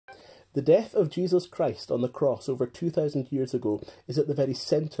The death of Jesus Christ on the cross over 2,000 years ago is at the very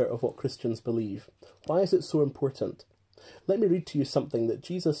centre of what Christians believe. Why is it so important? Let me read to you something that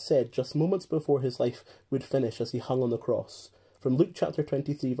Jesus said just moments before his life would finish as he hung on the cross. From Luke chapter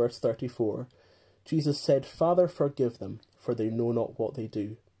 23, verse 34, Jesus said, "Father, forgive them, for they know not what they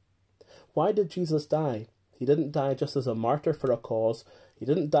do." Why did Jesus die? He didn't die just as a martyr for a cause. He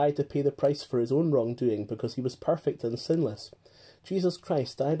didn't die to pay the price for his own wrongdoing because he was perfect and sinless. Jesus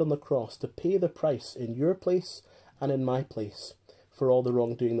Christ died on the cross to pay the price in your place and in my place for all the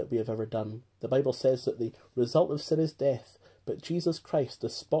wrongdoing that we have ever done. The Bible says that the result of sin is death, but Jesus Christ, the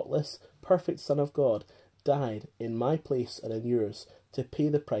spotless, perfect Son of God, died in my place and in yours to pay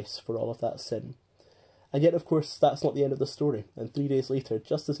the price for all of that sin. And yet, of course, that's not the end of the story. And 3 days later,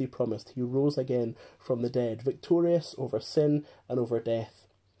 just as he promised, he rose again from the dead, victorious over sin and over death.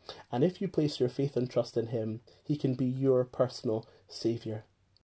 And if you place your faith and trust in him, he can be your personal saviour.